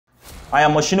I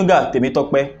am Oshinuga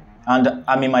Temitokpe and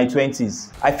I'm in my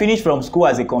 20s. I finished from school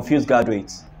as a confused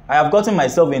graduate. I have gotten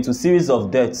myself into a series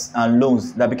of debts and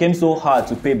loans that became so hard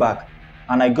to pay back,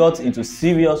 and I got into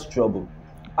serious trouble.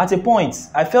 At a point,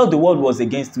 I felt the world was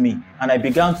against me and I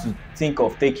began to think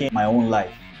of taking my own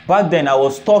life. Back then, I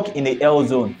was stuck in a hell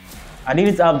zone. I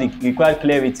didn't have the required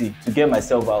clarity to get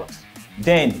myself out.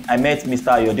 Then, I met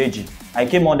Mr. Ayodeji. I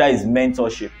came under his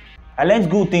mentorship. I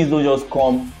learned good things don't just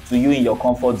come to you in your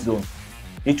comfort zone.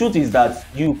 The truth is that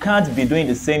you can't be doing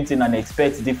the same thing and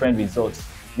expect different results.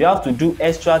 You have to do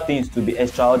extra things to be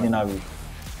extraordinary.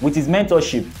 With his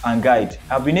mentorship and guide,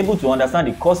 I've been able to understand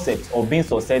the concept of being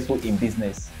successful in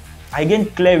business. I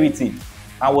gained clarity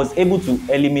and was able to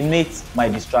eliminate my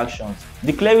distractions.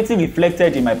 The clarity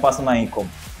reflected in my personal income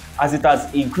as it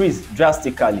has increased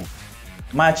drastically.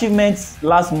 My achievements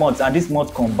last month and this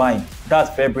month combined, that's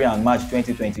February and March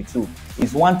 2022,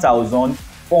 is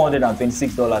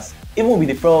 $1,426. Even with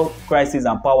the fuel crisis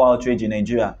and power outrage in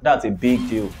Nigeria, that's a big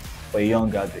deal for a young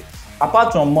graduate.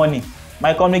 Apart from money,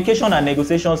 my communication and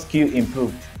negotiation skill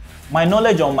improved. My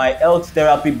knowledge on my health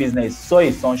therapy business saw a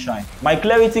sunshine. My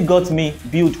clarity got me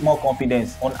build more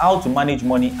confidence on how to manage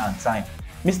money and time.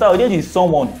 Mr. Odeji is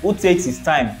someone who takes his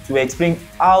time to explain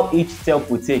how each step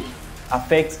we take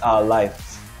affects our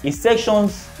lives. His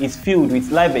sections is filled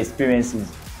with life experiences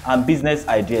and business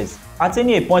ideas.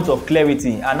 Attaining a point of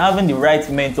clarity and having the right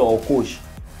mentor or coach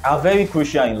are very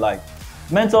crucial in life.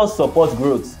 Mentors support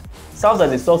growth, serves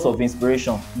as a source of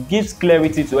inspiration, gives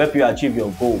clarity to help you achieve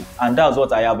your goal, and that's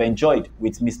what I have enjoyed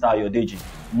with Mr. Ayodeji.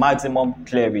 Maximum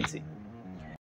clarity.